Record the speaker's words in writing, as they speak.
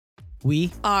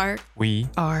We are We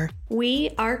are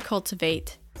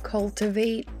cultivate.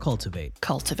 Cultivate.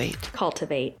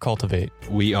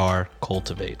 We are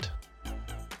cultivate.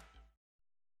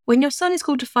 When your son is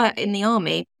called to fight in the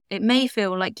army, it may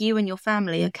feel like you and your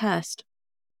family are cursed.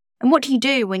 And what do you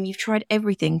do when you've tried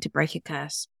everything to break a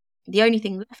curse? The only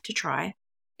thing left to try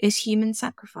is human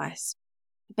sacrifice.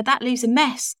 But that leaves a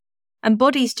mess and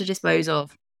bodies to dispose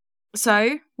of.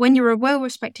 So, when you're a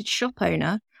well-respected shop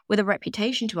owner with a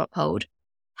reputation to uphold,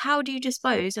 how do you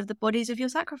dispose of the bodies of your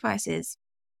sacrifices?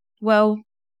 Well,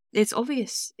 it's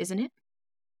obvious, isn't it?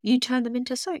 You turn them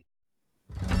into soap.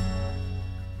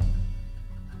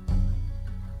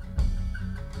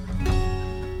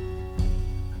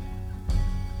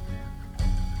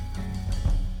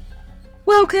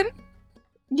 Welcome,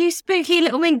 you spooky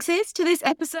little minxes, to this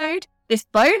episode, this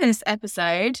bonus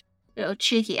episode, little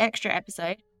cheeky extra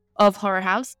episode of Horror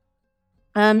House.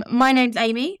 My name's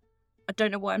Amy. I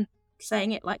don't know why I'm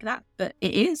saying it like that, but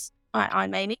it is.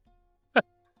 I'm Amy.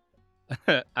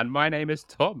 And my name is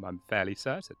Tom, I'm fairly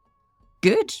certain.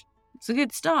 Good. It's a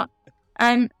good start.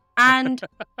 And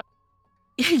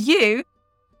you,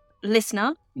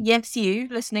 listener, yes, you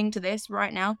listening to this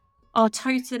right now, are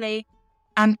totally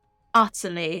and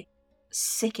utterly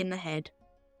sick in the head.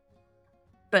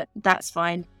 But that's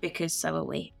fine, because so are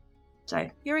we. So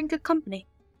you're in good company.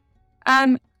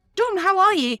 Dom, how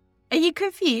are you? Are you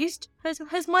confused?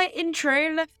 Has my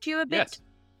intro left you a bit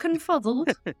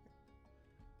confuzzled?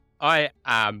 I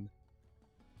am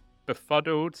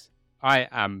befuddled. I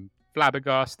am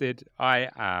flabbergasted.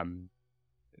 I've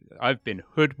been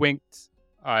hoodwinked.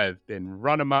 I've been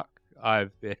run amok.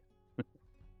 I've been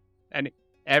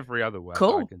every other word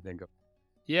I can think of.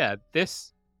 Yeah,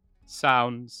 this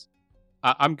sounds.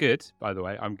 I'm good, by the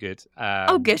way. I'm good.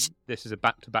 Good. This is a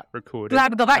back-to-back recording.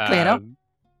 Glad we got that cleared up.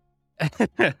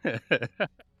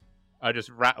 I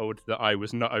just rattled that I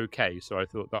was not okay, so I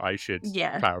thought that I should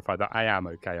clarify that I am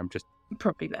okay. I'm just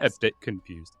probably best. A bit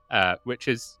confused, which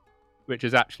is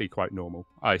actually quite normal.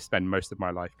 I spend most of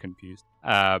my life confused.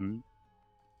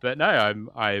 But no,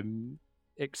 I'm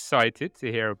excited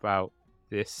to hear about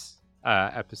this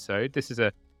episode. This is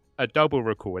a double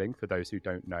recording for those who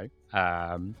don't know.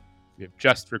 We've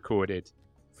just recorded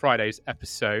Friday's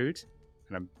episode,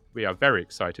 and we are very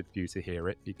excited for you to hear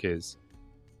it because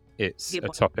it's a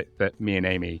topic that me and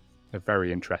Amy are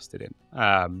very interested in.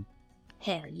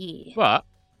 Hell yeah. But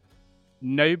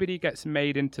nobody gets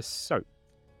made into soap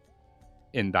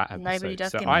in that episode. Nobody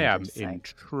does. So I am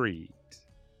intrigued.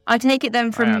 I take it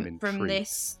then from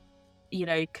this,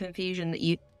 confusion that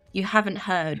you haven't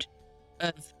heard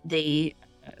of the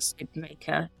soap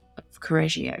maker of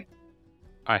Correggio.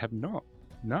 I have not.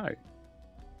 No.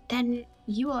 Then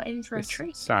you are in for a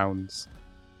treat. Sounds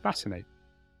fascinating.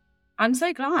 I'm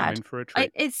so glad. I'm in for a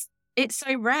treat. It's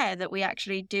so rare that we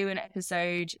actually do an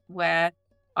episode where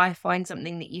I find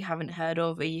something that you haven't heard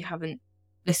of or you haven't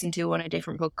listened to on a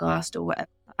different podcast or whatever.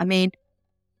 I mean,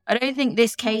 I don't think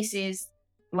this case is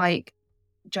like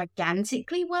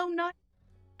gigantically well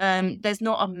known. There's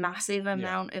not a massive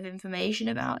amount of information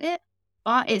about it,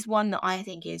 but it's one that I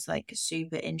think is like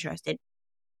super interesting.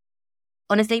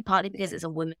 Honestly, partly because it's a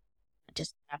woman. I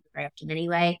just don't have it very often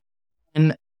anyway.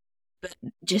 But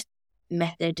just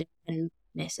method and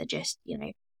this are just,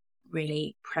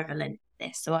 really prevalent in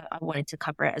this. So I wanted to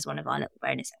cover it as one of our little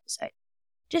bonus episodes.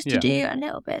 Just to do a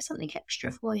little bit of something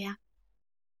extra for you.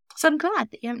 So I'm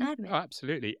glad that you haven't heard of it. Oh,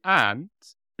 absolutely. And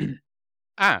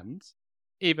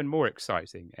even more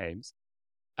exciting, Ames,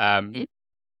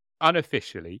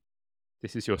 unofficially,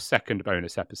 this is your second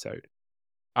bonus episode.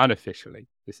 Unofficially,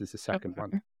 this is the second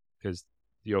one. Because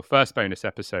your first bonus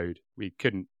episode, we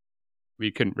couldn't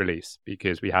release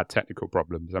because we had technical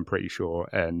problems, I'm pretty sure,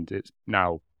 and it's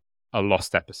now a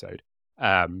lost episode.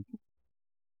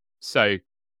 So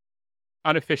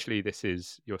unofficially this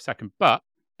is your second, but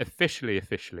officially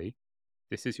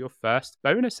this is your first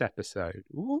bonus episode.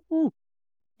 Ooh.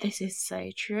 This is so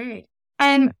true.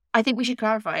 I think we should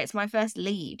clarify, it's my first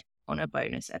lead on a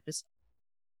bonus episode,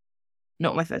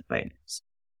 not my first bonus.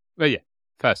 Well, yeah,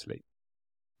 first lead.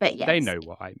 But yes, they know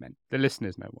what I meant. The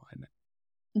listeners know what I meant.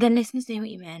 The listeners knew what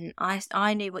you meant.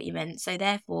 I knew what you meant. So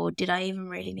therefore, did I even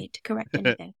really need to correct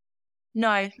anything?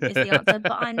 No, is the answer.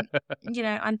 But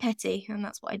I'm petty, and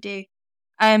that's what I do.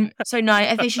 So no,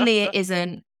 officially it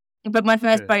isn't. But my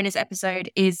first bonus episode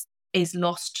is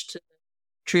lost to the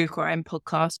true crime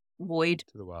podcast void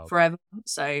to the world forever.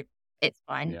 So it's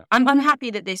fine. Yeah. I'm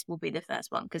happy that this will be the first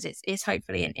one because it's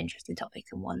hopefully an interesting topic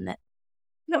and one that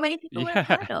not many people have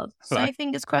heard of. So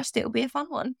fingers crossed it'll be a fun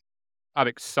one. I'm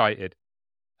excited.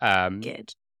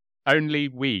 Good. Only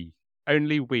we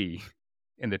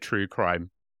in the true crime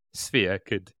sphere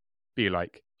could be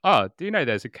like, "Oh, do you know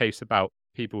there's a case about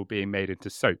people being made into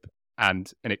soap?"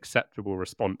 And an acceptable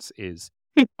response is,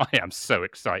 "I am so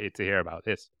excited to hear about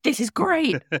this." This is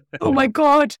great. Oh my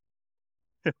God.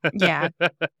 Yeah.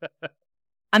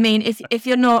 I mean, if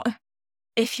you're not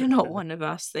one of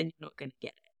us, then you're not going to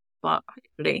get it. But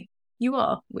hopefully you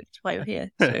are, which is why you're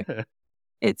here. So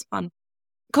it's fun.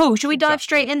 Cool. Should we dive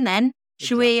straight in then?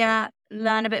 Should we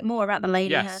learn a bit more about the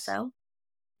lady herself?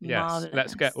 Yes. Marvelous.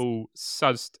 Let's get all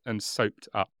suzzed and soaped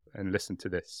up and listen to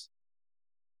this.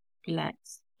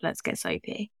 Let's get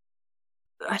soapy.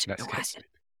 I don't know why I said.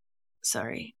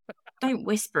 Sorry. Don't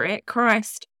whisper it.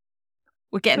 Christ.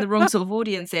 We're getting the wrong sort of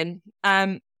audience in.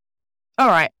 All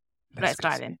right. Let's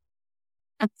dive in.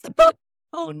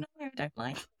 Oh no, I don't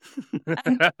like.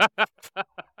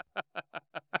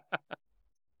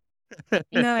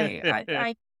 No,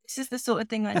 I this is the sort of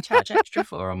thing I charge extra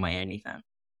for on my OnlyFans.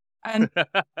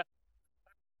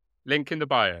 Link in the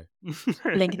bio.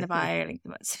 Link in the bio.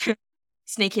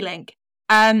 Sneaky link.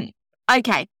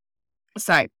 Okay.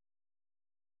 So,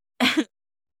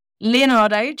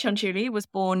 Leonardo Cianciulli was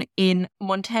born in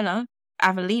Montella,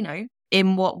 Avellino,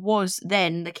 in what was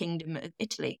then the Kingdom of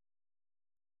Italy.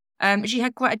 She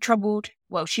was quite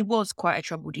a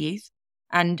troubled youth,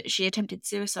 and she attempted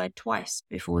suicide twice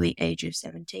before the age of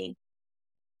 17.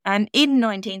 In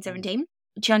 1917,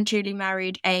 Cianciulli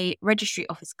married a registry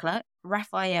office clerk,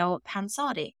 Raphael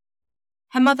Pansardi.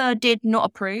 Her mother did not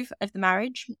approve of the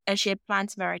marriage, as she had planned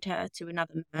to marry her to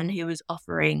another man who was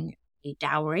offering a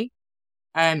dowry.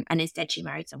 And instead she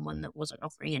married someone that wasn't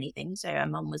offering anything, so her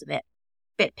mum was a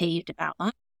bit peeved about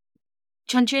that.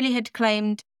 Cianciulli had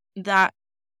claimed that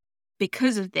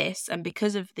because of this and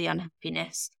because of the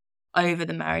unhappiness over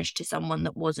the marriage to someone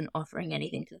that wasn't offering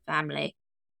anything to the family,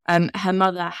 her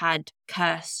mother had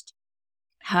cursed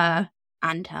her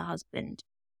and her husband.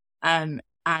 And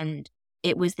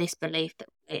it was this belief that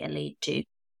would later lead to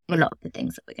a lot of the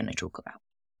things that we're going to talk about.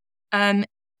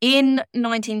 In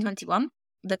 1921,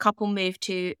 the couple moved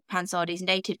to Pansardi's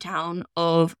native town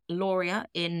of Lauria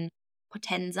in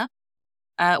Potenza,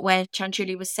 where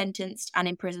Cianciulli was sentenced and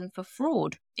imprisoned for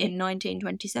fraud in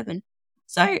 1927.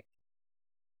 So,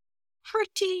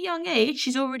 pretty young age,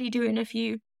 she's already doing a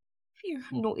few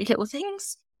naughty little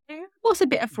things. What's a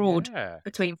bit of fraud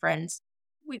between friends?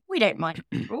 We don't mind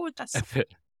fraud. That's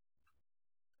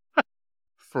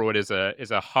fraud is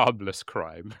a harmless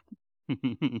crime.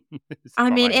 I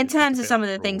mean, in terms of some of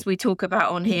the things we talk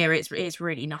about on here, it's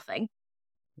really nothing.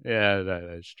 Yeah, that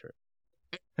is true.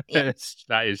 Yeah.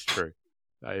 That is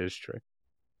true.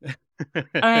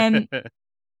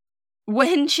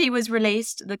 When she was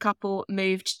released, the couple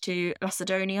moved to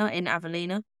Lacedonia in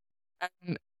Avellino.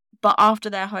 But after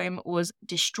their home was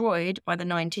destroyed by the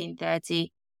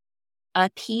 1930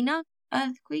 Irpina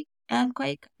earthquake, I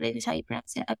believe is how you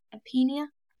pronounce it, Irpina.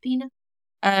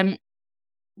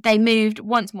 They moved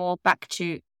once more back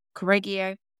to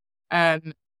Correggio,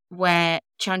 where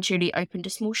Cianciulli opened a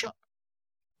small shop.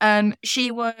 She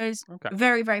was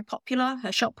very, very popular.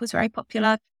 Her shop was very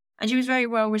popular, and she was very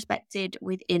well respected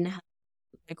within her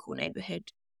local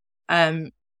neighbourhood.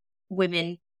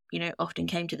 Women, often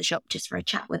came to the shop just for a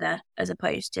chat with her, as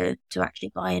opposed to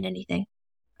actually buying anything.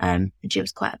 And she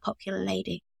was quite a popular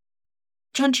lady.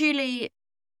 Cianciulli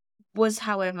was,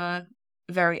 however,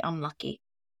 very unlucky,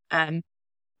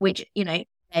 which,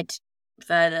 led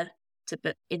further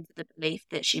into the belief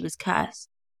that she was cursed.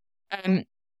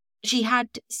 She had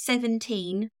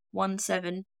 17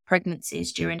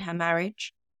 pregnancies during her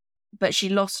marriage, but she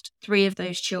lost 3 of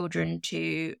those children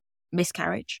to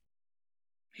miscarriage.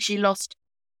 She lost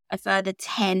a further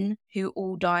 10 who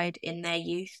all died in their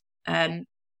youth,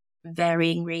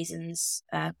 varying reasons,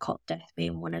 cot death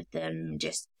being one of them,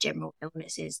 just general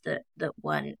illnesses that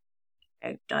weren't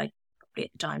died probably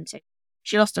at the time. So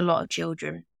she lost a lot of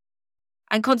children.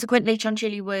 And consequently,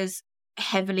 Cianciulli was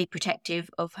heavily protective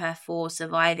of her 4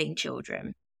 surviving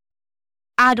children.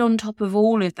 Add on top of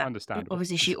all of that, understandable.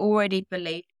 Obviously she already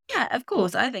believed, yeah, of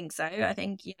course, I think so. I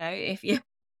think,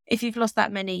 if you've lost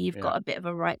that many, you've got a bit of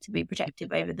a right to be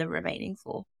protective over the remaining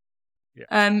 4.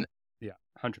 Yeah.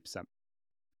 100%.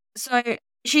 So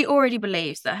she already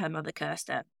believes that her mother cursed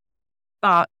her.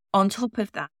 But on top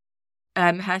of that,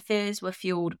 her fears were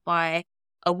fueled by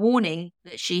a warning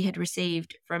that she had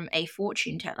received from a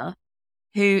fortune teller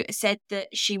who said that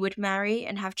she would marry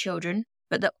and have children,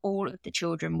 but that all of the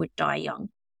children would die young.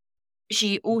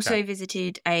 She also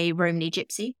visited a Romany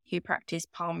gypsy who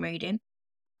practiced palm reading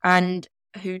and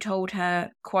who told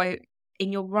her, quote,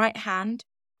 "In your right hand,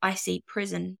 I see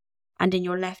prison, and in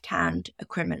your left hand, a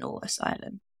criminal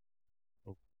asylum."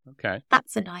 Okay.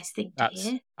 That's a nice thing to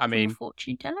hear. I mean, from a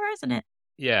fortune teller, isn't it?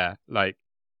 Yeah, like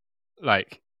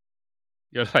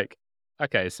you're like,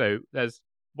 okay, so there's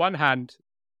one hand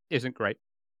isn't great,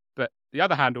 but the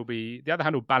other hand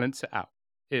will balance it out.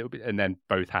 It'll be, and then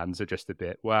both hands are just a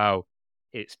bit. Well,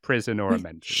 it's prison or a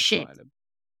mental Shit. asylum.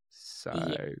 So,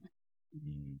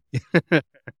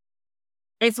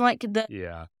 It's like the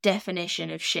yeah,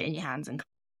 definition of shit in your hands, and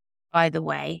either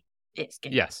way, it's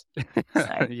gonna. yes,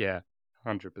 So, yeah,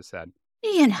 100%,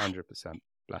 you know, 100%.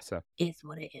 Bless her. is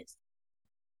what it is.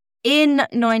 In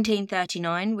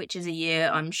 1939, which is a year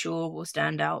I'm sure will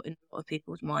stand out in a lot of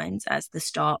people's minds as the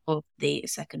start of the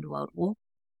Second World War,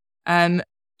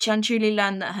 Cianciulli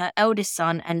learned that her eldest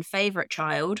son and favourite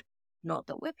child, not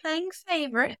that we're playing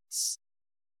favourites,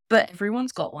 but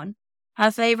everyone's got one, her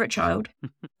favourite child,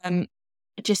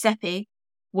 Giuseppe,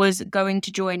 was going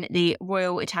to join the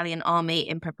Royal Italian Army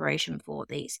in preparation for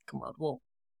the Second World War.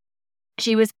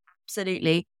 She was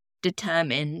absolutely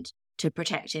determined to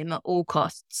protect him at all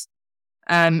costs.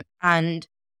 And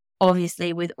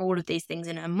obviously, with all of these things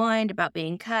in her mind about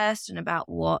being cursed and about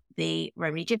what the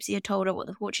Romany Gypsy had told her, what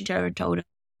the fortune teller had told her,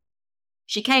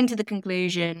 she came to the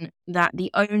conclusion that the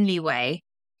only way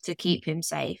to keep him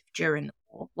safe during the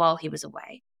war while he was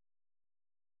away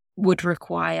would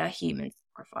require human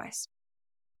sacrifice.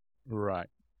 Right.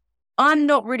 I'm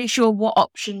not really sure what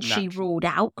options she ruled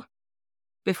out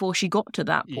before she got to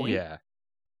that point. Yeah,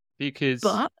 because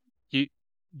But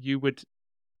you would,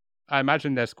 I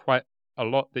imagine there's quite a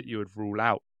lot that you would rule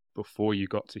out before you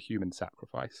got to human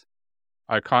sacrifice.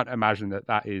 I can't imagine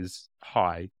that is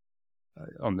high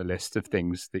on the list of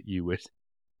things that you would.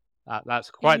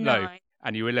 That's quite low,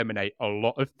 and you eliminate a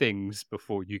lot of things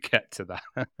before you get to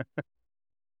that.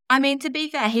 I mean, to be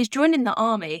fair, he's joining the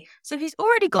army, so he's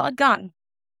already got a gun.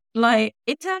 Like,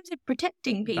 in terms of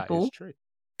protecting people, that is true.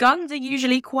 Guns are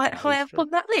usually quite high up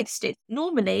on that list. It's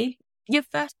normally your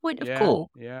first point of call.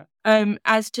 Yeah.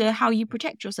 As to how you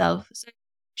protect yourself. So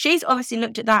she's obviously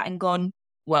looked at that and gone,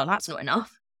 well, that's not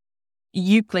enough.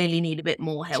 You clearly need a bit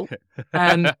more help.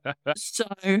 So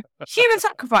human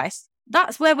sacrifice.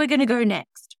 That's where we're going to go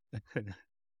next.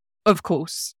 Of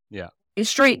course. Yeah. It's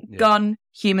straight gun,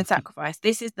 human sacrifice.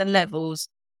 This is the levels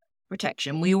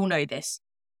protection. We all know this.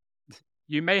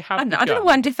 You may have. I don't know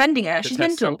why I'm defending her. She's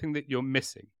mental. Something that you're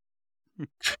missing.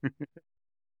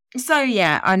 So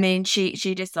yeah, I mean,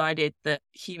 she decided that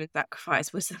human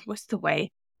sacrifice was the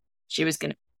way she was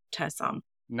going to protect her son.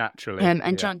 Naturally. And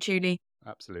Cianciulli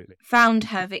absolutely found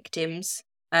her victims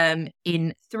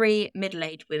in 3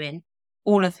 middle-aged women,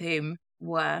 all of whom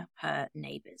were her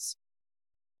neighbours.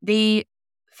 The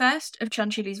first of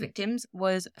Cianciulli's victims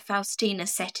was Faustina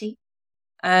Setti,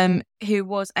 who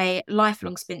was a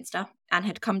lifelong spinster and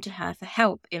had come to her for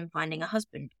help in finding a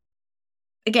husband.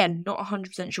 Again, not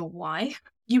 100% sure why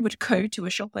you would go to a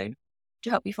shop owner to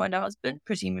help you find a husband.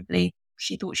 Presumably,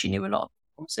 she thought she knew a lot.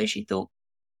 So she thought,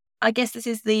 I guess this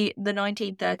is the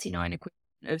 1939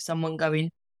 equivalent of someone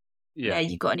going, yeah,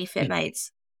 you got any fit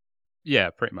mates? Yeah,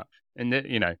 pretty much. And,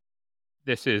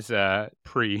 this is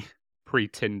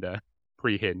pre-Tinder,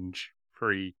 pre-Hinge,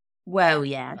 Well,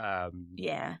 yeah.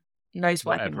 Yeah. No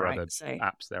swiping whatever right. Other so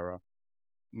apps there are.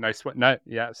 No,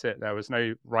 yeah, that's it. There was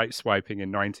no right swiping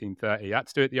in 1930. You had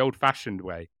to do it the old-fashioned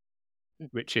way,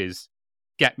 which is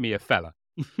get me a fella.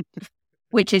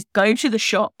 Which is go to the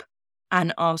shop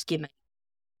and ask your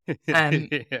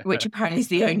mate, which apparently is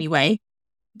the only way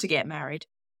to get married.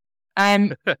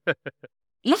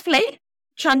 Luckily,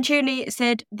 Cianciulli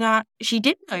said that she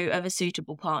did know of a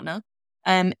suitable partner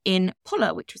in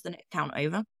Polla, which was the next town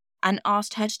over, and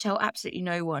asked her to tell absolutely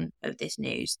no one of this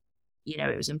news.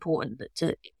 It was important that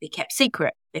it be kept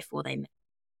secret before they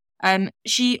met.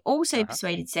 She also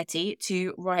persuaded Setti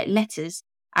to write letters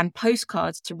and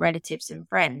postcards to relatives and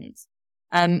friends.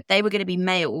 They were going to be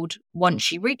mailed once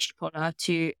she reached Polla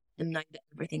to them know that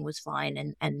everything was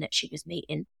fine and that she was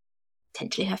meeting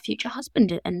potentially her future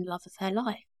husband and love of her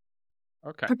life.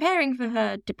 Okay. Preparing for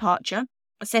her departure,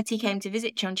 Setti came to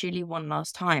visit Cianciulli one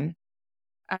last time.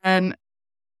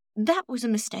 That was a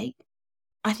mistake,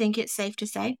 I think it's safe to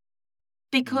say,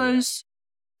 because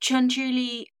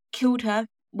Cianciulli killed her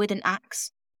with an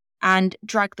axe and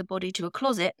dragged the body to a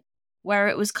closet where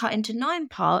it was cut into 9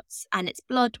 parts and its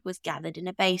blood was gathered in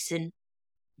a basin.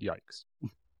 Yikes.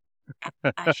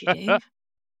 As you do.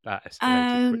 That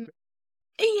escalated quickly.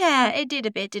 Yeah, it did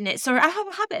a bit, didn't it? Sorry, I have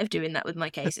a habit of doing that with my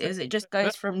cases. It just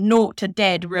goes from naught to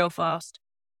dead real fast.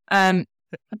 But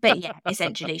yeah,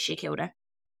 essentially she killed her.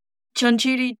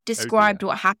 Cianciulli described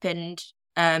what happened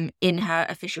in her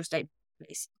official statement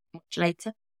much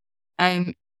later.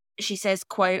 She says,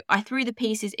 quote, I threw the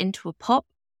pieces into a pot,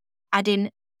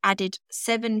 added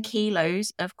 7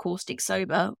 kilos of caustic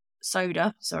soda,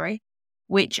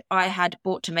 which I had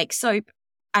bought to make soap,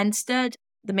 and stirred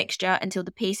the mixture until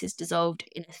the pieces dissolved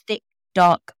in a thick,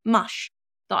 dark mush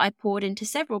that I poured into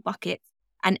several buckets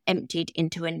and emptied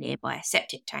into a nearby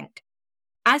septic tank.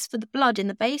 As for the blood in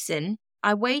the basin,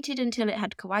 I waited until it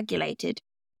had coagulated,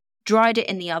 dried it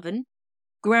in the oven,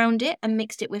 ground it and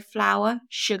mixed it with flour,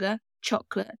 sugar,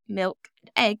 chocolate, milk,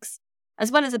 and eggs,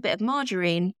 as well as a bit of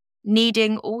margarine,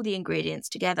 kneading all the ingredients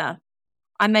together.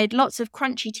 I made lots of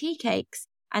crunchy tea cakes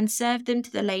and served them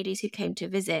to the ladies who came to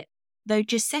visit, though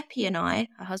Giuseppe and I,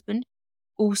 her husband,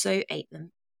 also ate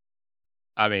them.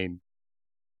 I mean,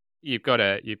 you've got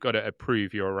to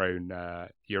approve your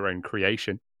own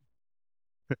creation.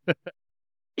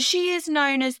 She is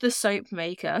known as the soap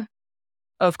maker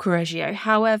of Correggio.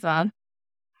 However,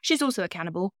 she's also a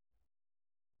cannibal.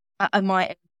 I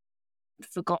might have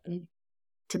forgotten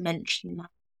to mention that.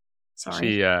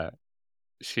 Sorry.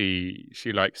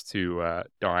 She likes to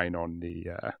dine on the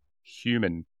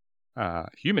human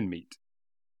meat.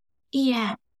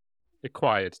 Yeah.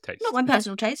 Acquired taste. Not my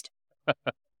personal taste.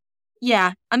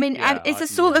 Yeah. I mean, Yeah, it's a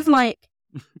sort of like...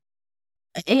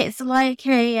 It's like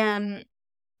a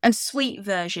sweet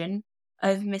version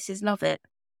of Mrs. Lovett.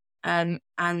 And,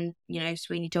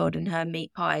 Sweeney Todd and her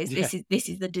meat pies. Yeah. This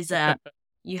is the dessert.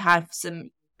 You have some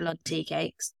blood tea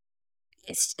cakes.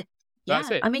 It's... Yeah.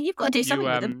 That's it. I mean, you've got to do something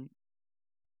with them.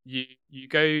 You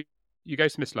go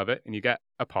to Miss Lovett and you get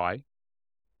a pie.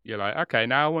 You're like, okay,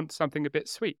 now I want something a bit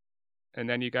sweet. And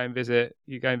then you go and visit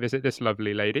this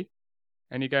lovely lady,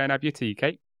 and you go and have your tea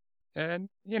cake, and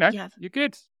you're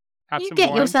good. Have you some get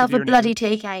wine yourself with a your bloody nibbles.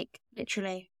 tea cake,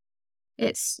 literally.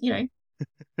 It's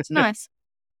it's nice.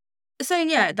 So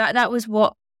yeah, that was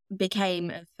what became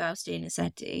of Faustina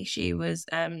Setti. She was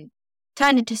turned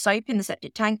into soap in the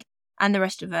septic tank, and the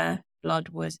rest of her blood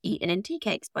was eaten in tea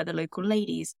cakes by the local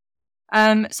ladies.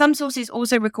 Some sources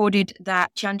also recorded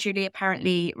that Cianciulli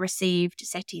apparently received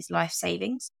Setti's life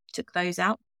savings, took those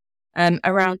out,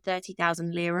 around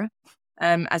 30,000 lira,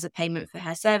 as a payment for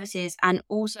her services, and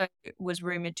also was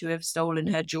rumoured to have stolen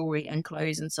her jewellery and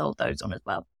clothes and sold those on as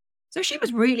well. So she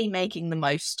was really making the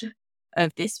most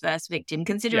of this first victim,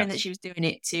 considering that she was doing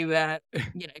it to,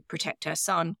 protect her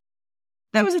son.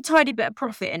 There was a tidy bit of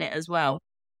profit in it as well.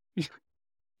 He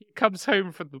comes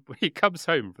home from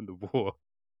the war,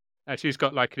 and she's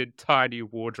got like an entire new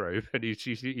wardrobe, and he's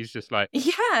just like,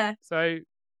 yeah. So,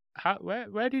 why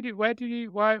with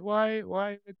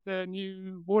the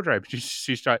new wardrobe?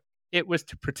 She's like, it was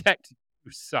to protect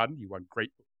you, son. You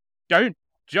ungrateful. Don't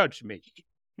judge me.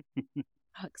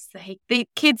 Fuck's sake. The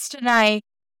kids today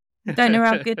don't know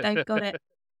how good they've got it.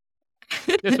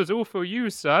 This was all for you,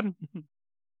 son.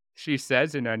 She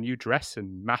says in her new dress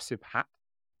and massive hat.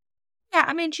 Yeah,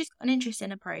 I mean, she's got an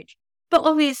interesting approach. But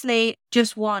obviously,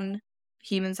 just one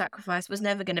human sacrifice was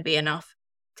never going to be enough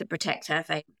to protect her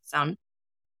favourite son.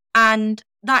 And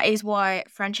that is why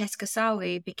Francesca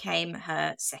Salvi became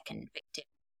her second victim.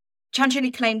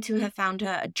 Cianciulli claimed to have found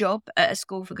her a job at a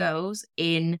school for girls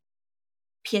in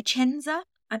Piacenza,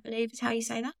 I believe is how you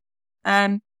say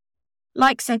that.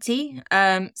 Like Setti,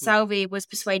 Salvi was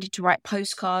persuaded to write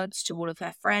postcards to all of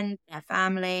her friends, her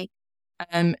family,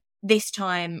 this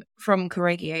time from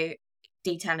Correggio,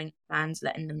 detailing plans,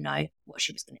 letting them know what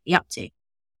she was going to be up to.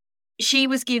 She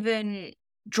was given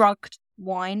drugged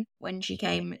wine when she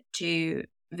came to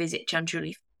visit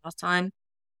Cianciulli for the last time,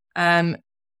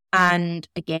 and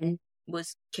again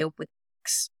was killed with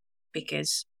axe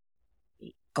because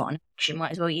he got an axe, she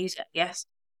might as well use it, yes.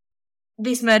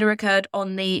 This murder occurred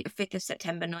on the 5th of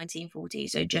September 1940,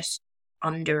 so just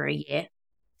under a year.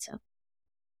 So,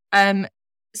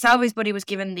 Salvi's body was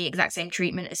given the exact same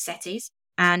treatment as Setti's,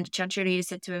 and Cianciulli is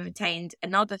said to have obtained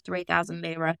another 3,000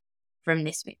 lira from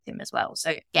this victim as well.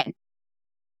 So again,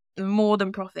 more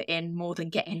than profit in, more than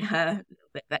getting her a little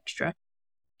bit of extra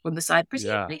on the side,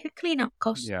 presumably a clean-up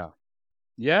cost.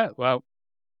 Yeah. Well,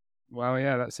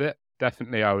 yeah, that's it.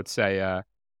 Definitely, I would say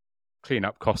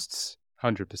clean-up costs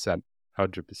 100%.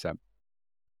 100%.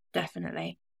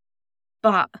 Definitely.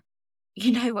 But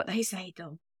you know what they say,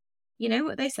 Dom. You know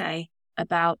what they say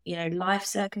about, life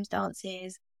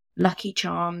circumstances, lucky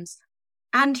charms,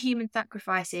 and human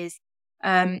sacrifices.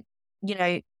 3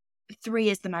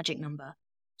 is the magic number.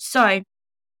 So,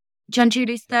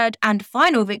 Cianciulli's third and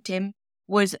final victim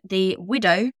was the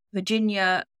widow,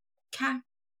 Virginia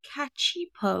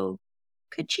Cacipo.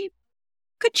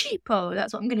 Cacipo,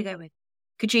 that's what I'm going to go with.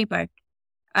 Cacipo.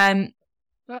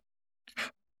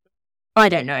 I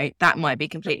don't know. That might be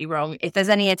completely wrong. If there's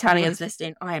any Italians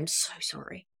listening, I am so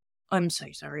sorry. I'm so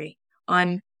sorry.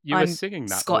 I'm singing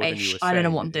that Scottish. I don't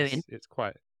know what I'm doing. It's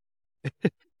quite.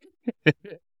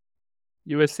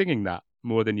 You were singing that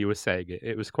more than you were saying it.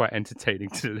 It was quite entertaining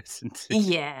to listen to.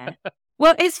 Yeah.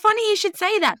 Well, it's funny you should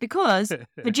say that because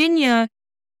Virginia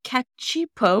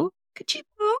Cacipo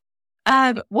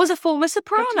was a former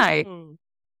soprano,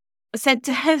 said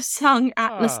to have sung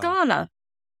at La Scala.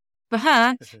 For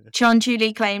her,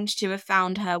 Cianciulli claimed to have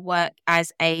found her work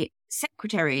as a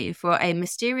secretary for a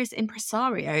mysterious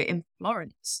impresario in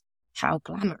Florence. How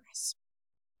glamorous.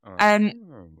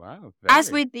 Wow. As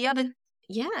with the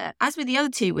other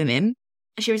two women,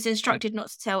 she was instructed not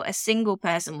to tell a single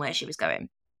person where she was going.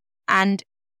 And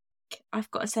I've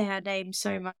got to say her name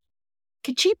so much.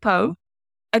 Cacipo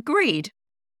agreed.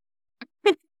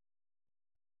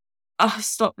 Oh,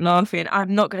 stop laughing.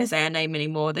 I'm not going to say her name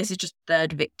anymore. This is just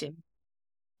third victim.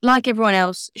 Like everyone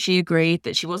else, she agreed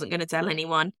that she wasn't going to tell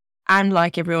anyone. And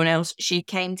like everyone else, she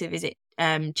came to visit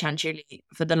Cianciulli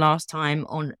for the last time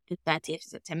on the 30th of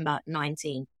September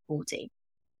 1940.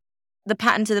 The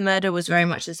pattern to the murder was very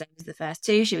much the same as the first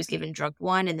two. She was given drugged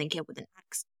wine and then killed with an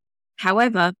axe.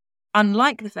 However,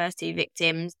 unlike the first two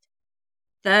victims,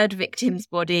 third victim's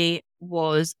body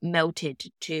was melted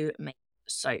to make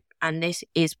soap. And this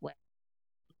is where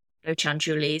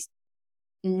Cianciulli's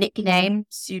nickname,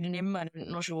 pseudonym, I'm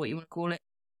not sure what you want to call it,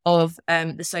 of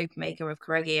the soap maker of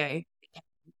Correggio.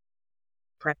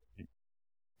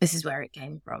 This is where it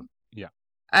came from. Yeah.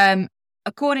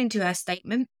 According to her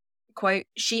statement, quote,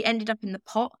 she ended up in the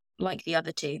pot like the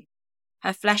other two.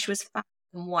 Her flesh was fat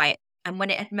and white, and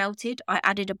when it had melted, I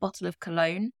added a bottle of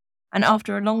cologne, and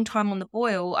after a long time on the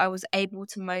boil, I was able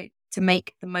to make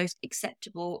the most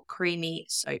acceptable creamy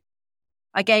soap.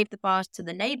 I gave the bars to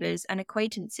the neighbours and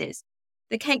acquaintances.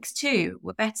 The cakes, too,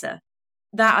 were better.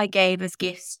 That I gave as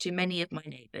gifts to many of my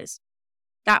neighbours.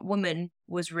 That woman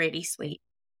was really sweet.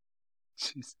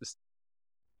 Jesus.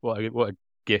 What a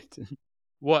gift.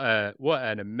 What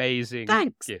an amazing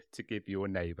gift to give your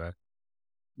neighbour.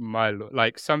 My Lord.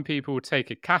 Like, some people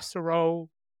take a casserole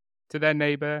to their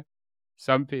neighbour.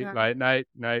 Some people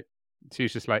no.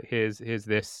 She's just like, here's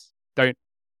this. Don't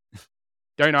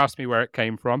ask me where it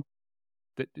came from.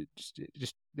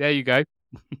 Just there you go.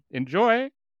 Enjoy.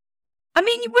 I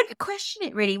mean, you wouldn't question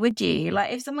it, really, would you?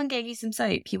 Like, if someone gave you some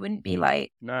soap, you wouldn't be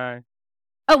like, no.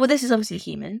 Oh, well, this is obviously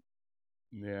human.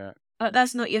 Yeah.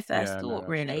 That's not your first thought,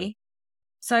 really. True.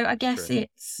 So I guess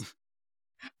it's...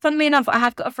 Funnily enough, I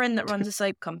have got a friend that runs a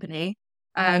soap company.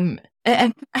 And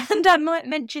I might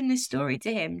mention this story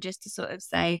to him just to sort of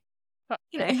say,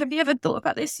 have you ever thought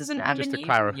about this as an avenue? Just to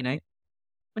clarify.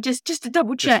 Just to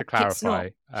double check. Just to clarify,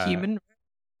 it's not human.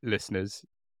 Listeners,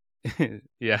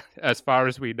 yeah, as far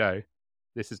as we know,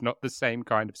 this is not the same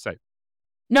kind of soap.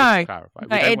 No, clarify.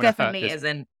 No, it definitely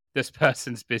isn't. This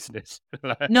person's business.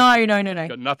 No.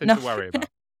 Got nothing to worry about.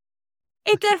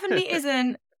 It definitely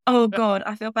isn't. Oh, God,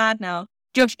 I feel bad now.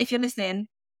 Josh, if you're listening,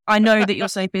 I know that your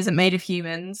soap isn't made of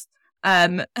humans.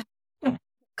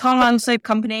 Carlisle Soap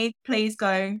Company, please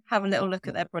go have a little look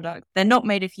at their product. They're not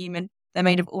made of human. They're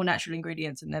made of all natural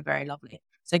ingredients and they're very lovely.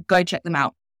 So go check them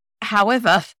out.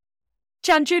 However,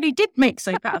 Cianciulli did make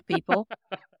soap out of people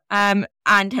and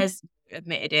has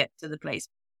admitted it to the police.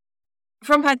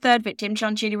 From her third victim,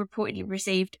 Cianciulli reportedly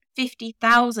received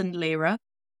 50,000 lira,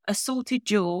 assorted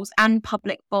jewels and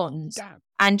public bonds. Damn.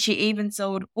 And she even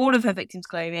sold all of her victims'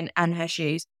 clothing and her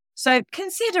shoes. So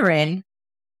considering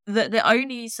that the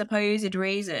only supposed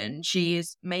reason she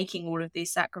is making all of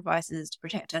these sacrifices to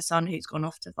protect her son who's gone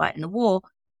off to fight in the war,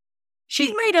 she's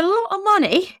made a lot of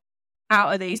money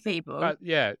out of these people.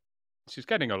 Yeah, she's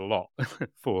getting a lot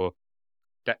for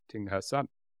protecting her son.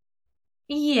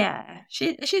 Yeah,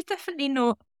 she's definitely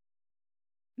not.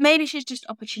 Maybe she's just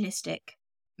opportunistic.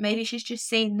 Maybe she's just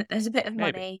seen that there's a bit of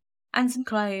money and some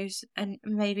clothes, and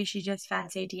maybe she just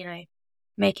fancied,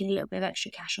 making a little bit of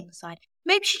extra cash on the side.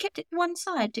 Maybe she kept it to one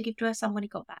side to give to her son when he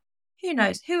got back. Who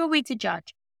knows? Who are we to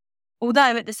judge?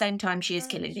 Although at the same time, she is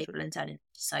killing people and turning into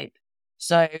soap.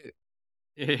 So,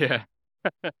 yeah.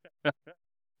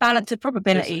 balance of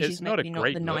probability, It's she's not maybe a not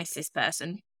great the look. nicest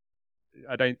person.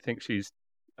 I don't think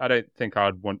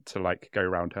I'd want to go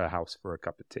round her house for a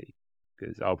cup of tea,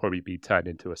 because I'll probably be turned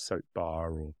into a soap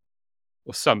bar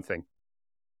or something.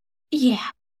 Yeah,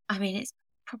 I mean, it's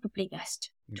probably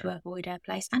best to avoid her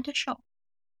place and her shop.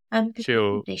 She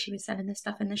was selling the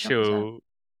stuff in the shop as well.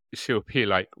 She'll be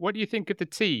like, "What do you think of the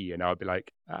tea?" And I'll be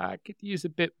like, "I could use a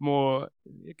bit more.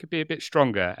 It could be a bit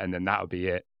stronger." And then that'll be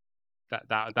it.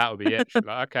 That'll be it. She'll be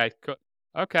like,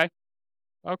 "Okay,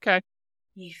 okay."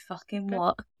 You fucking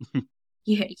what?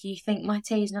 You think my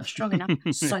tea is not strong enough?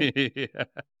 Soap. Yeah.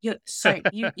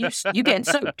 You're getting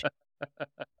soaked.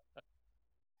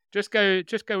 Just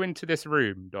go into this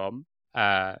room, Dom.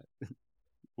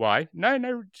 Why? No,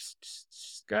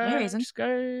 just go. No reason. Just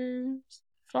go. It's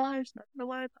fine. It's nothing to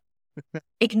worry about.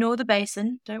 Ignore the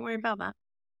basin. Don't worry about that.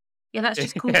 Yeah, that's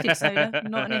just caustic soda.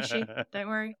 Not an issue. Don't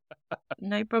worry.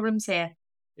 No problems here.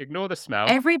 Ignore the smell.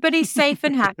 Everybody's safe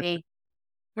and happy.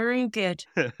 Very good.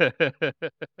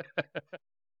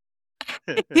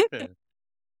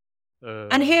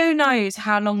 And who knows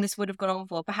how long this would have gone on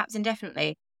for? Perhaps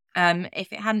indefinitely.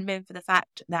 If it hadn't been for the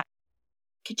fact that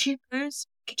Cacipo's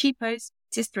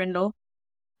sister-in-law,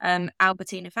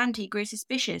 Albertina Fanti, grew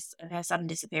suspicious of her sudden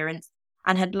disappearance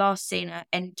and had last seen her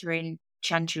entering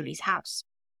Cianciulli's house.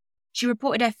 She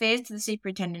reported her fears to the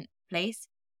superintendent of police,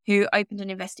 who opened an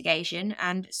investigation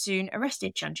and soon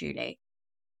arrested Cianciulli.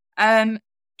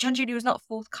 Cianciulli was not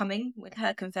forthcoming with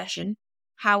her confession.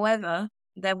 However,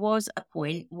 there was a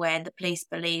point where the police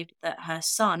believed that her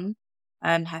son,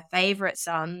 her favourite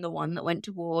son, the one that went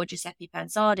to war, Giuseppe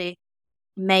Pansardi,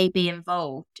 may be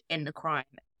involved in the crime.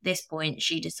 At this point,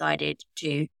 she decided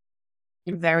to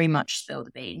very much spill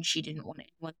the beans. She didn't want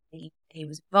anyone to think he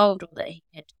was involved or that he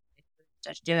had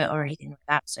to do it or anything like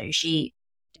that. So she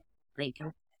definitely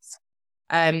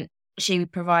confessed. She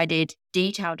provided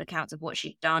detailed accounts of what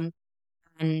she'd done,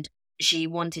 and she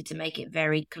wanted to make it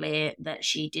very clear that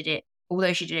she did it.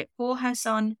 Although she did it for her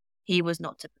son, he was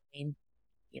not to blame.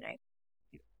 To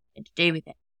do with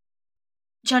it.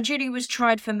 Cianciulli was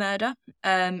tried for murder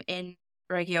in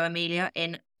Reggio Emilia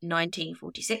in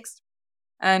 1946.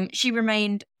 She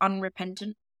remained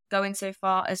unrepentant, going so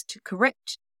far as to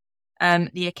correct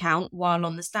the account while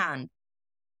on the stand.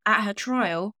 At her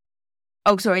trial,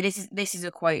 this is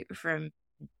a quote from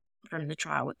the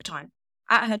trial at the time.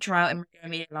 At her trial in Reggio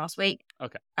Emilia last week,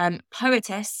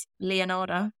 poetess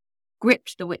Leonarda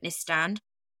gripped the witness stand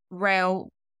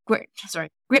rail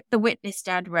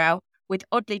with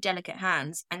oddly delicate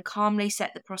hands and calmly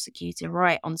set the prosecutor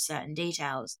right on certain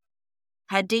details.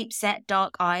 Her deep-set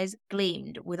dark eyes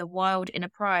gleamed with a wild inner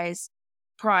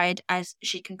pride as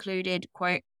she concluded,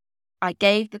 quote, "I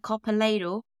gave the copper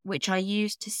ladle, which I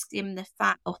used to skim the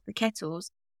fat off the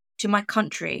kettles, to my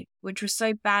country, which was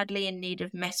so badly in need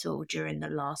of metal during the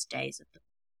last days of the..."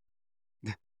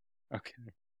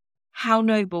 Okay. How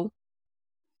noble.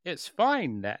 It's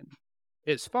fine then.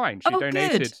 It's fine. She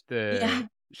donated good.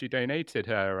 She donated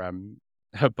her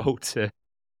bowl to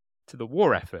the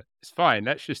war effort. It's fine.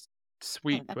 Let's just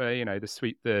sweep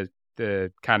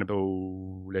the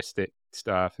cannibalistic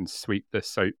stuff and sweep the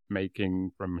soap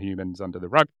making from humans under the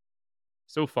rug.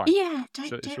 It's all fine. Yeah,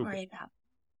 don't worry about it.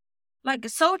 Like,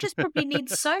 soldiers probably need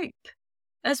soap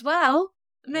as well.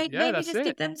 Maybe just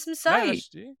give them some soap.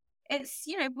 It's,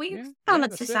 we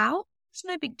balance this out. It's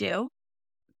no big deal.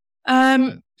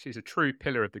 She's a true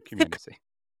pillar of the community.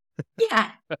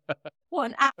 Yeah.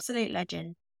 What an absolute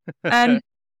legend.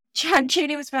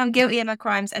 Cianciulli was found guilty of her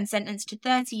crimes and sentenced to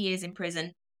 30 years in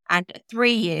prison and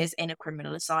 3 years in a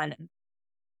criminal asylum.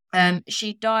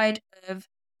 She died of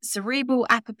cerebral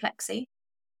apoplexy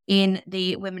in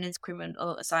the Women's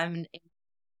Criminal Asylum in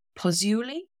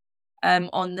Cianciulli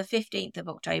on the 15th of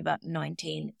October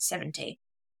 1970.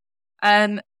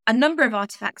 A number of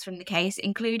artefacts from the case,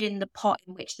 including the pot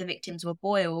in which the victims were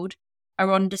boiled,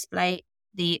 are on display at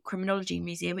the Criminology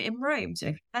Museum in Rome. So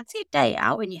if you fancy a day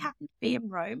out and you happen to be in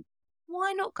Rome,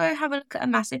 why not go have a look at a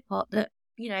massive pot that,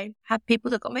 had people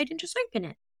that got made into soap in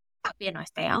it? That'd be a nice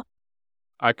day out.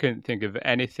 I couldn't think of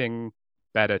anything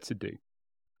better to do.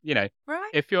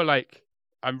 Right? If you're like,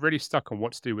 I'm really stuck on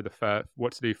what to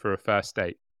do for a first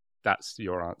date, that's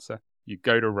your answer. You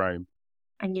go to Rome.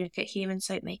 And you look at human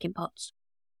soap making pots.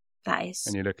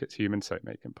 And you look at human soap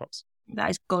making pots. That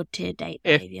is god tier date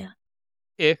behavior.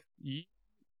 If you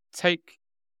take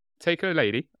a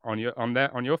lady on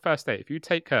your first date, if you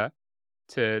take her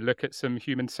to look at some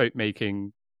human soap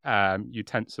making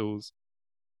utensils,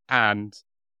 and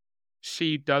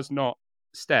she does not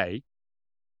stay,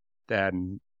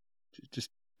 then just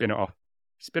spin it off.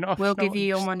 Spin it off. We'll give you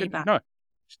your money back. No.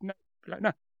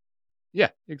 No.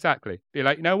 Yeah, exactly. Be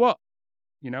like, you know what?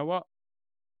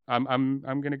 I'm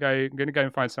gonna go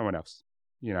and find someone else.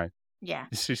 Yeah.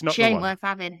 She's not. She ain't worth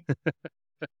having.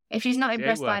 If she's not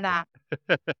impressed by that,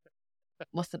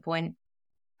 what's the point?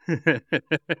 A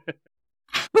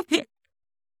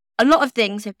lot of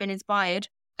things have been inspired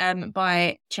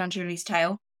by Cianciulli's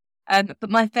tale, but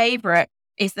my favourite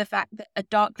is the fact that a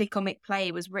darkly comic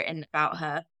play was written about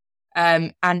her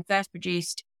and first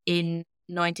produced in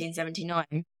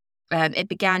 1979. It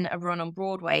began a run on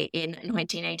Broadway in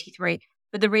 1983.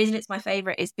 But the reason it's my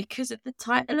favourite is because of the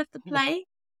title of the play.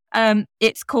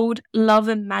 It's called Love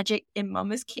and Magic in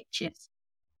Mama's Kitchen.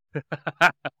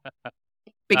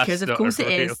 Because of course it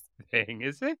is. Thing,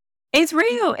 is it? It's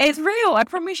real. It's real. I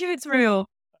promise you it's real.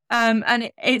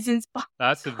 And it's inspired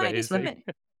That's by this amazing. woman.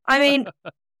 I mean,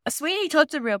 Sweeney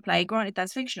Todd's a real play. Granted,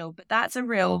 that's fictional, but that's a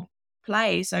real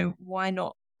play. So why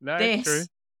not No, this?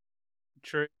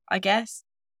 True. I guess.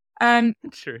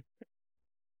 True.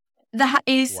 That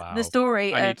is Wow. the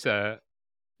story I of need to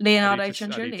Leonardo I need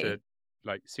Cianciulli. to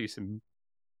like see some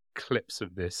clips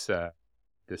of this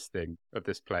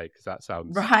play because that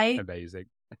sounds Right? amazing.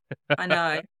 I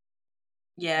know.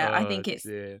 Yeah, I Oh, think it's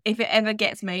dear. if it ever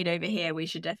gets made over here, we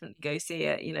should definitely go see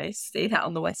it. See that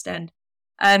on the West End.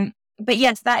 But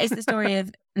yes, that is the story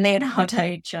of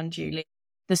Leonardo Cianciulli,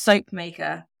 the soap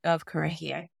maker of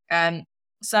Correggio.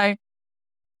 So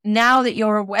now that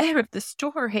you're aware of the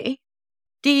story,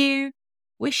 do you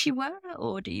wish you were,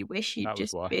 or do you wish you'd That was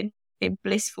just why. been in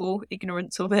blissful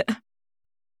ignorance of it?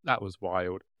 That was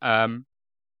wild.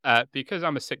 Because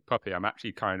I'm a sick puppy, I'm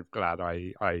actually kind of glad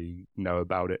I know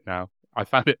about it now. I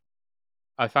found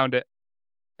it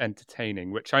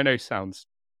entertaining, which I know sounds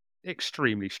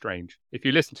extremely strange. If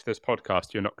you listen to this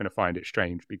podcast, you're not going to find it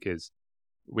strange because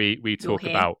we talk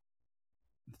here. about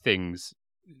things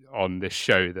on this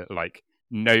show that like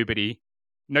no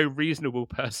reasonable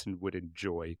person would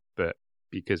enjoy, but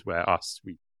because we're us,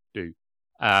 we do.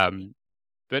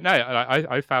 But no,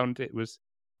 I found it was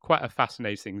quite a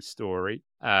fascinating story.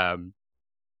 I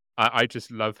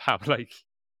just love how like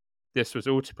this was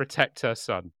all to protect her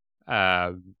son.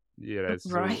 This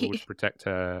is all to protect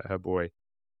her boy.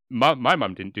 My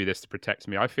mum didn't do this to protect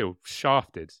me. I feel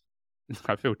shafted.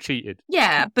 I feel cheated.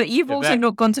 Yeah, but you've also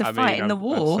not gone to fight in the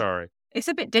war. I'm sorry. It's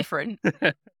a bit different.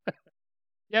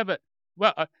 Yeah, but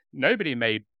nobody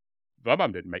made. My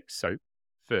mum didn't make soap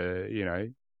for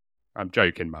I'm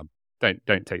joking, Mum.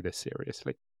 Don't take this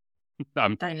seriously.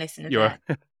 Don't listen to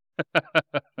that.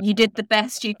 You did the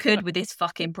best you could with this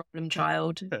fucking problem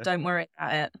child. Don't worry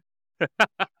about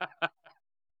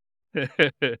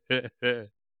it.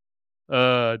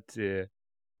 Oh dear.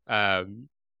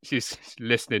 She's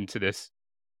listening to this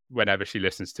whenever she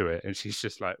listens to it, and she's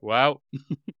just like, "Well,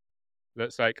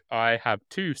 looks like I have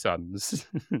 2 sons,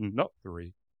 not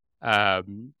 3." As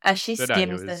she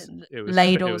skims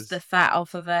ladles the fat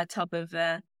off of a tub of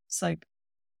soap.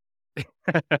 But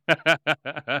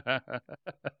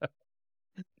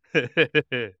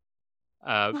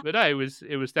no, it was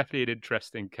definitely an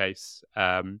interesting case.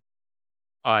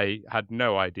 I had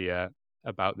no idea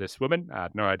about this woman. I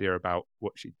had no idea about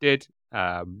what she did.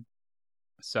 So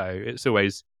it's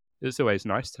always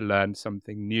nice to learn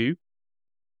something new,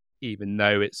 even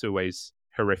though it's always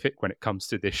horrific when it comes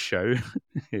to this show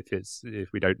if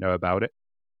we don't know about it.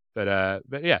 But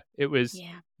yeah, it was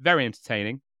very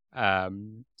entertaining.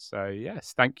 So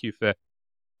yes, thank you for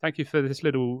this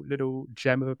little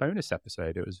gem of a bonus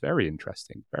episode. It was very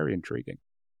interesting, very intriguing.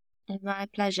 My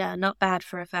pleasure. Not bad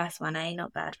for a first one, eh?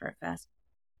 Not bad for a first.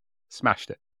 Smashed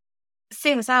it.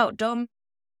 Sing us out, Dom,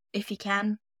 if you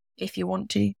can, if you want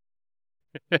to.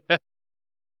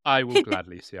 I will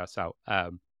gladly see us out.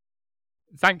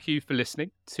 Thank you for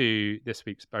listening to this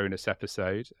week's bonus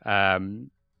episode.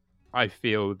 I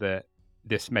feel that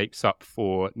this makes up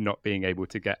for not being able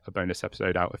to get a bonus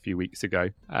episode out a few weeks ago.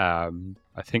 I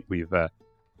think we've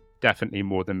definitely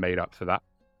more than made up for that.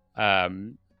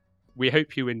 We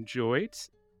hope you enjoyed.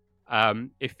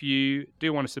 If you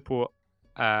do want to support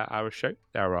our show,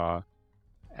 there are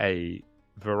a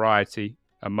variety,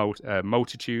 a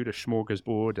multitude, a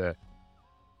smorgasbord,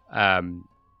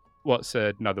 what's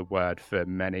another word for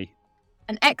many?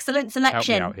 An excellent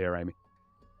selection. Help me out here, Amy.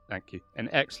 Thank you. An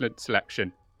excellent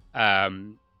selection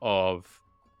of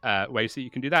ways that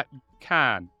you can do that. You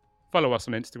can follow us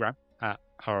on Instagram at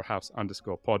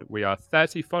horrorhouse_pod. We are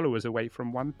 30 followers away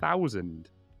from 1,000.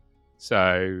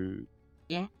 So,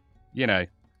 yeah,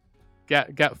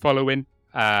 get following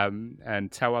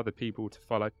and tell other people to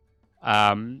follow.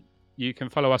 You can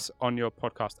follow us on your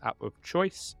podcast app of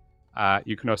choice.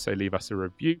 You can also leave us a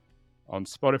review on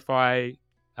Spotify.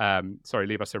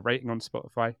 Leave us a rating on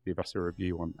Spotify. Leave us a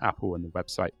review on Apple and the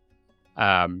website.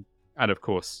 And of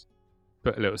course,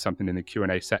 put a little something in the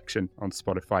Q&A section on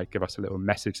Spotify. Give us a little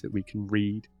message that we can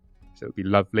read. So it would be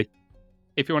lovely.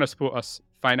 If you want to support us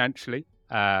financially,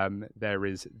 there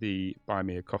is the Buy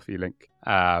Me a Coffee link.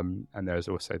 And there's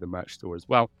also the merch store as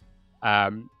well.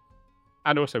 And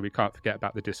also, we can't forget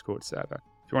about the Discord server.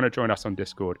 If you want to join us on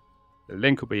Discord, the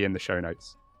link will be in the show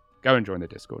notes. Go and join the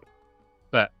Discord.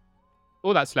 But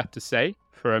all that's left to say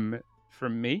from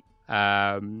me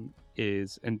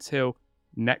is until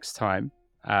next time,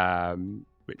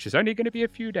 which is only going to be a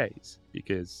few days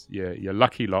because you're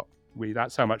lucky lot.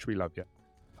 That's how much we love you.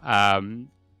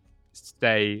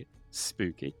 Stay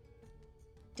spooky.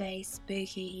 Stay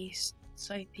spooky, you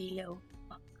soapy little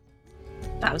fuck.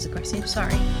 That was aggressive,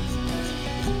 sorry.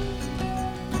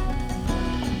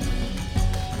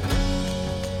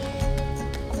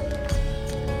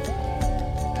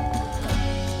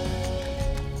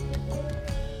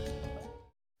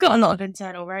 Got a lot of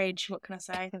internal rage, what can I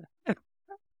say?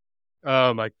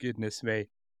 Oh my goodness me.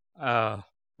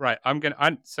 Right,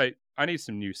 so I need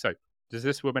some news. So, does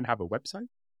this woman have a website?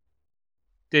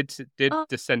 Did Oh.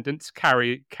 descendants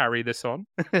carry this on?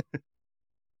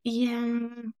 Yeah.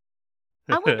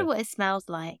 I wonder what it smells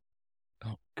like.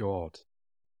 Oh God.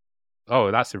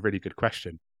 Oh, that's a really good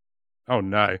question. Oh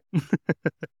no.